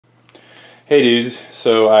Hey dudes,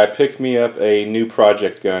 so I picked me up a new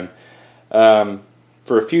project gun.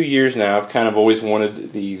 For a few years now, I've kind of always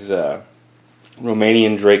wanted these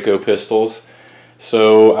Romanian Draco pistols,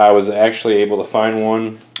 so I was actually able to find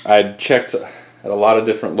one. I'd checked at a lot of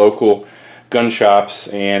different local gun shops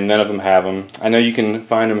and none of them have them. I know you can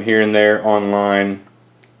find them here and there online,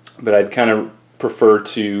 but I'd kind of prefer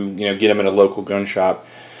to get them at a local gun shop.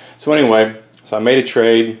 So anyway, I made a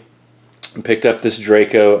trade and picked up this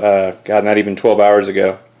Draco, God, not even 12 hours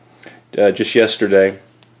ago, just yesterday.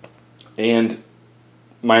 And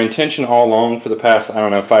my intention all along for the past, I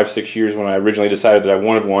don't know, 5-6 years when I originally decided that I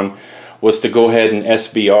wanted one was to go ahead and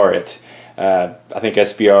SBR it. I think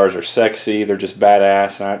SBRs are sexy, they're just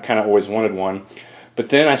badass, and I kind of always wanted one. But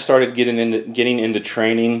then I started getting into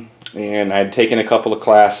training, and I'd taken a couple of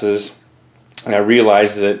classes, and I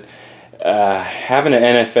realized that having an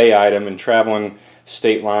NFA item and traveling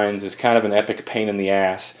state lines is kind of an epic pain in the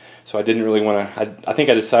ass. So I didn't really want to. I think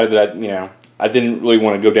I decided that I didn't really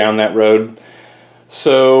want to go down that road.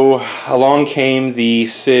 So along came the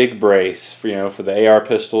SIG brace for the AR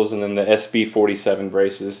pistols, and then the SB-47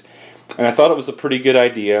 braces, and I thought it was a pretty good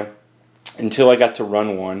idea until I got to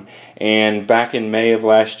run one. And back in May of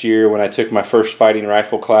last year, when I took my first fighting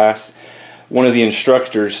rifle class, one of the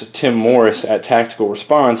instructors, Tim Morris at Tactical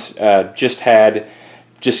Response,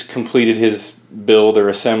 just completed his build or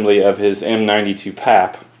assembly of his M92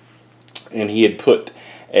 PAP, and he had put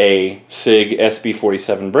a SIG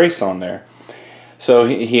SB-47 brace on there. So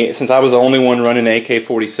since I was the only one running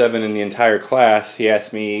AK-47 in the entire class, he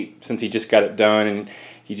asked me, since he just got it done and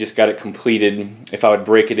he just got it completed, if I would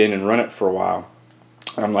break it in and run it for a while.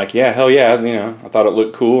 I'm like, yeah, hell yeah, I thought it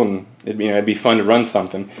looked cool and it'd be fun to run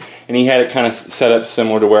something. And he had it kind of set up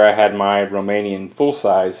similar to where I had my Romanian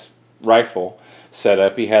full-size rifle set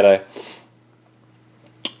up. He had a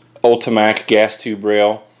Ultimac gas tube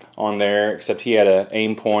rail on there, except he had a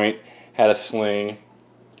aim point, had a sling,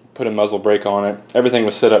 put a muzzle brake on it. Everything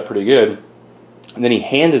was set up pretty good. And then he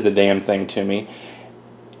handed the damn thing to me,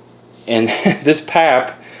 and this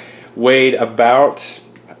PAP weighed about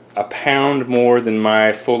a pound more than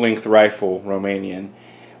my full-length rifle Romanian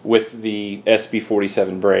with the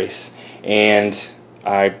SB-47 brace. And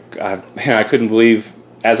I couldn't believe,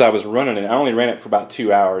 as I was running it, I only ran it for about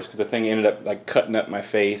 2 hours because the thing ended up like cutting up my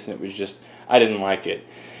face, and it was just, I didn't like it.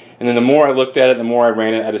 And then the more I looked at it, the more I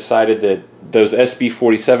ran it, I decided that those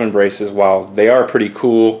SB-47 braces, while they are a pretty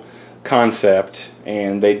cool concept,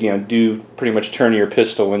 and they do pretty much turn your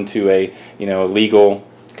pistol into a legal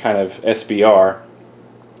kind of SBR,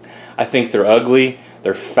 I think they're ugly,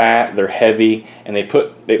 they're fat, they're heavy, and they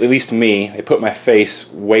put, at least me, they put my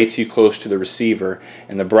face way too close to the receiver,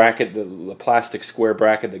 and the bracket, the plastic square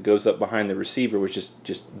bracket that goes up behind the receiver was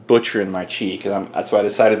just butchering my cheek. And so I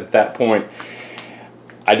decided at that point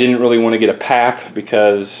I didn't really want to get a PAP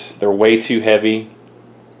because they're way too heavy,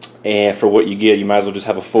 and for what you get, you might as well just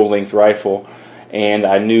have a full-length rifle. And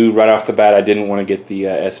I knew right off the bat I didn't want to get the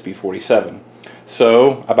SB-47.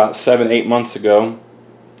 So about 7-8 months ago,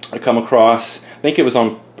 I come across, I think it was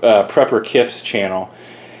on Prepper Kip's channel,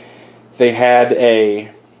 they had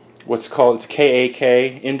it's KAK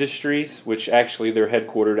Industries, which actually they're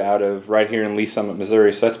headquartered out of right here in Lee Summit,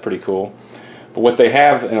 Missouri, so that's pretty cool. But what they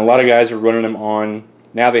have, and a lot of guys are running them on,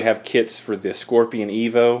 now they have kits for the Scorpion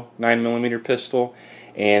Evo 9mm pistol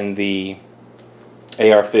and the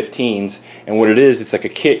AR-15s, and what it is, it's like a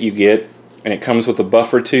kit you get, and it comes with a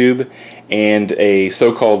buffer tube and a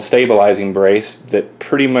so-called stabilizing brace that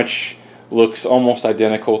pretty much looks almost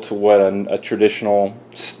identical to what a traditional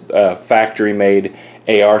factory-made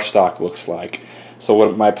AR stock looks like. So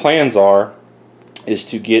what my plans are is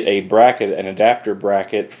to get a bracket, an adapter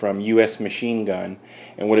bracket from US Machine Gun,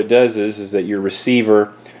 and what it does is that your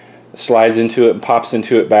receiver slides into it and pops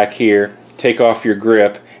into it back here, take off your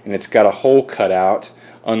grip, and it's got a hole cut out,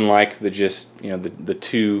 unlike the the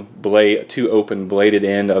two open bladed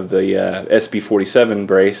end of the SB-47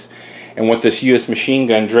 brace. And what this US Machine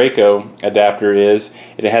Gun Draco adapter is,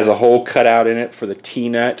 it has a hole cut out in it for the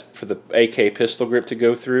T-nut for the AK pistol grip to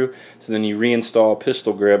go through. So then you reinstall a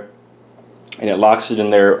pistol grip, and it locks it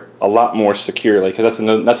in there a lot more securely. Because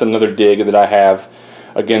that's another dig that I have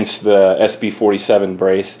against the SB-47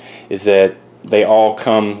 brace, is that they all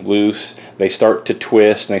come loose, they start to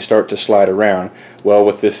twist, and they start to slide around. Well,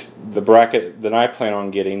 with the bracket that I plan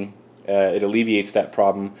on getting, it alleviates that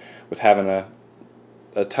problem with having a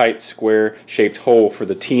tight square shaped hole for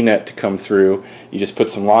the T-nut to come through. You just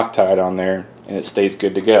put some Loctite on there and it stays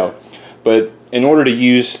good to go. But in order to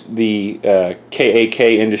use the KAK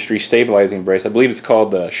Industry stabilizing brace, I believe it's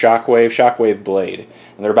called the Shockwave Blade,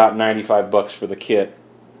 and they're about $95 for the kit.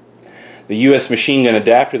 The US machine gun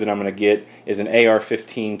adapter that I'm going to get is an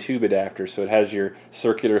AR-15 tube adapter, so it has your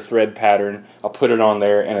circular thread pattern. I'll put it on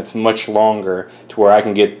there, and it's much longer to where I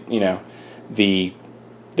can get, you know, the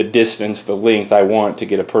distance, the length I want to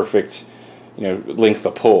get a perfect, you know, length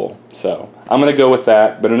of pull. So I'm going to go with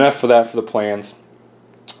that, but enough for that for the plans.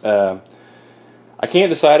 I can't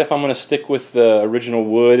decide if I'm going to stick with the original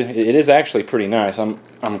wood. It is actually pretty nice. I'm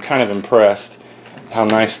kind of impressed how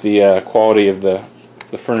nice the quality of the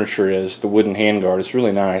furniture is. The wooden handguard is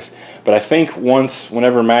really nice. But I think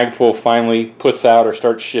whenever Magpul finally puts out or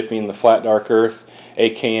starts shipping the Flat Dark Earth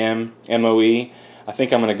AKM MOE, I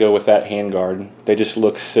think I'm going to go with that handguard. They just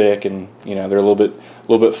look sick, and you know, they're a little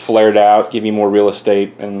bit flared out, give you more real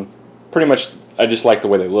estate, and pretty much I just like the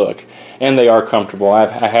way they look. And they are comfortable. I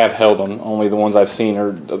have held them. Only the ones I've seen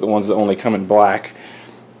are the ones that only come in black.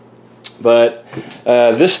 But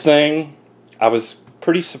this thing, I was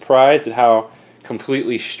pretty surprised at how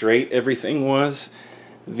completely straight everything was.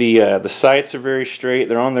 The sights are very straight.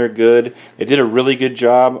 They're on there good. They did a really good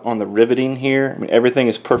job on the riveting here. I mean, everything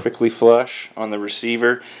is perfectly flush on the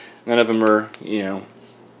receiver. None of them are, you know,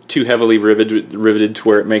 too heavily riveted to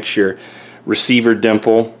where it makes your receiver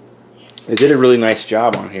dimple. They did a really nice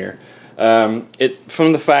job on here.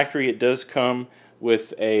 From the factory, it does come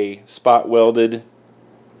with a spot welded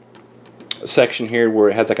section here where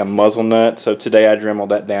it has like a muzzle nut. So today I dremeled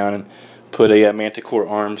that down and put a Manticore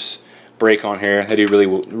Arms brake on here. They do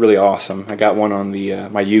really awesome. I got one on the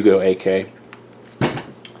my Yugo AK.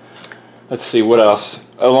 Let's see what else.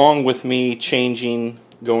 Along with me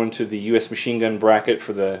going to the US machine gun bracket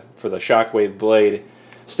for the Shockwave blade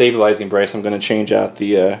stabilizing brace, I'm going to change out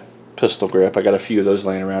the pistol grip. I got a few of those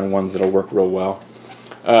laying around, ones that'll work real well.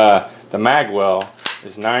 The magwell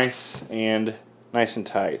is nice and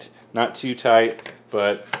tight. Not too tight,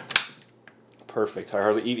 but perfect. I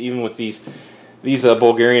hardly, even with these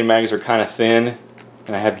Bulgarian mags are kind of thin,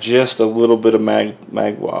 and I have just a little bit of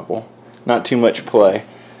mag wobble. Not too much play.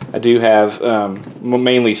 I do have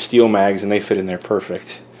mainly steel mags, and they fit in there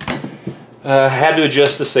perfect. I had to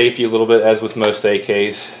adjust the safety a little bit, as with most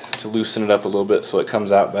AKs, to loosen it up a little bit so it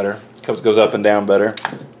comes out better. Goes up and down better.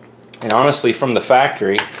 And honestly, from the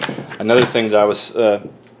factory, another thing that I was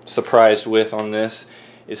surprised with on this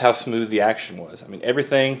is how smooth the action was. I mean,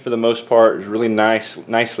 everything for the most part is really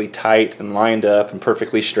nicely tight and lined up and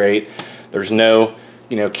perfectly straight. There's no,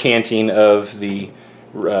 you know, canting of the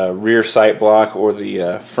rear sight block or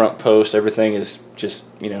the front post. Everything is just,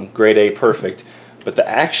 you know, grade A perfect. But the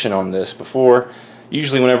action on this,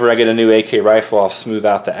 usually whenever I get a new AK rifle, I'll smooth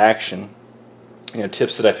out the action. You know,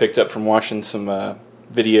 tips that I picked up from watching some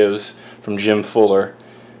videos from Jim Fuller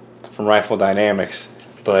from Rifle Dynamics.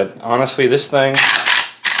 But honestly, this thing,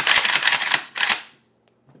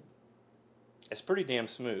 it's pretty damn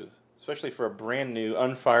smooth, especially for a brand new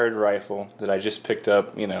unfired rifle that I just picked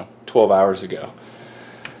up, you know, 12 hours ago.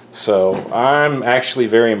 So I'm actually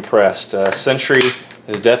very impressed. Century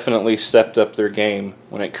has definitely stepped up their game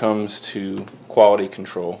when it comes to quality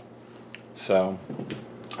control. So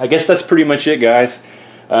I guess that's pretty much it, guys.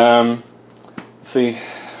 Let's see,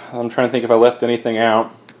 I'm trying to think if I left anything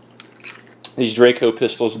out. These Draco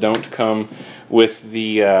pistols don't come with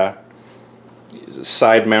the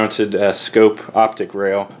side-mounted scope optic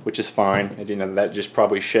rail, which is fine. And, you know, that just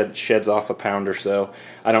probably sheds off a pound or so.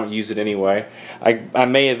 I don't use it anyway. I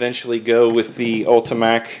may eventually go with the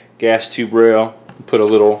Ultimac gas tube rail, put a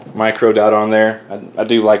little micro dot on there. I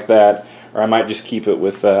do like that, or I might just keep it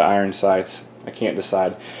with iron sights. I can't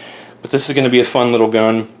decide. But this is going to be a fun little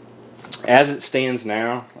gun. As it stands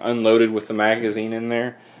now, unloaded with the magazine in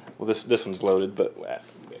there. Well, this one's loaded, but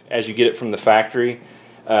as you get it from the factory,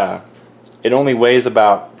 it only weighs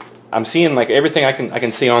about, I'm seeing like everything I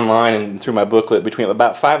can see online and through my booklet, between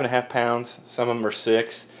about 5.5 pounds. Some of them are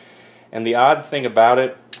 6. And the odd thing about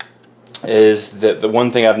it is that the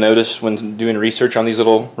one thing I've noticed when doing research on these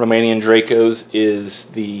little Romanian Dracos is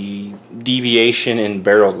the deviation in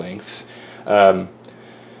barrel lengths.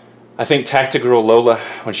 I think Tactigirl Lola,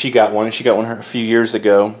 when she got one a few years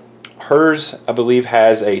ago, hers, I believe,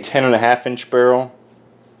 has a 10.5-inch barrel.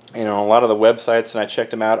 And on a lot of the websites, and I checked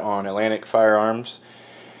them out on Atlantic Firearms,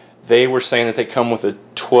 they were saying that they come with a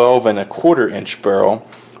 12.25-inch barrel.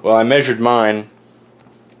 Well, I measured mine,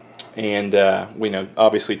 and we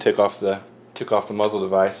obviously took off the muzzle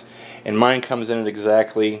device, and mine comes in at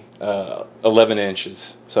exactly 11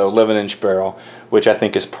 inches, so 11-inch barrel, which I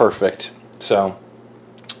think is perfect. So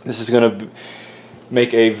this is going to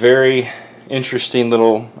make a very interesting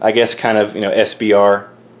little, I guess, kind of, you know, SBR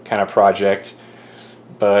kind of project.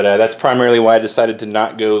 But that's primarily why I decided to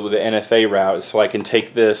not go with the NFA route, so I can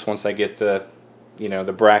take this once I get the you know,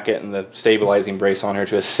 the bracket and the stabilizing brace on here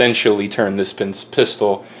to essentially turn this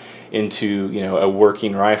pistol into, you know, a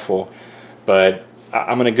working rifle. But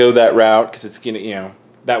I'm going to go that route because it's going to, you know,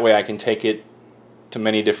 that way I can take it to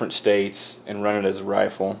many different states and run it as a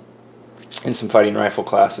rifle in some fighting rifle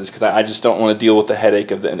classes, because I just don't want to deal with the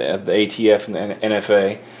headache of the ATF and the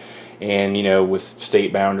NFA, and, you know, with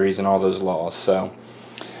state boundaries and all those laws. So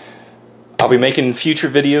I'll be making future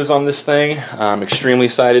videos on this thing. I'm extremely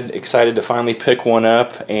excited to finally pick one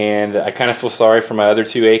up, and I kind of feel sorry for my other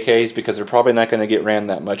two AKs because they're probably not going to get ran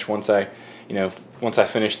that much once I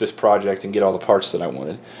finish this project and get all the parts that I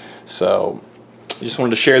wanted. So I just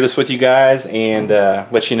wanted to share this with you guys and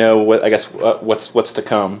let you know what, I guess, what's to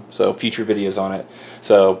come. So future videos on it.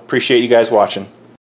 So appreciate you guys watching.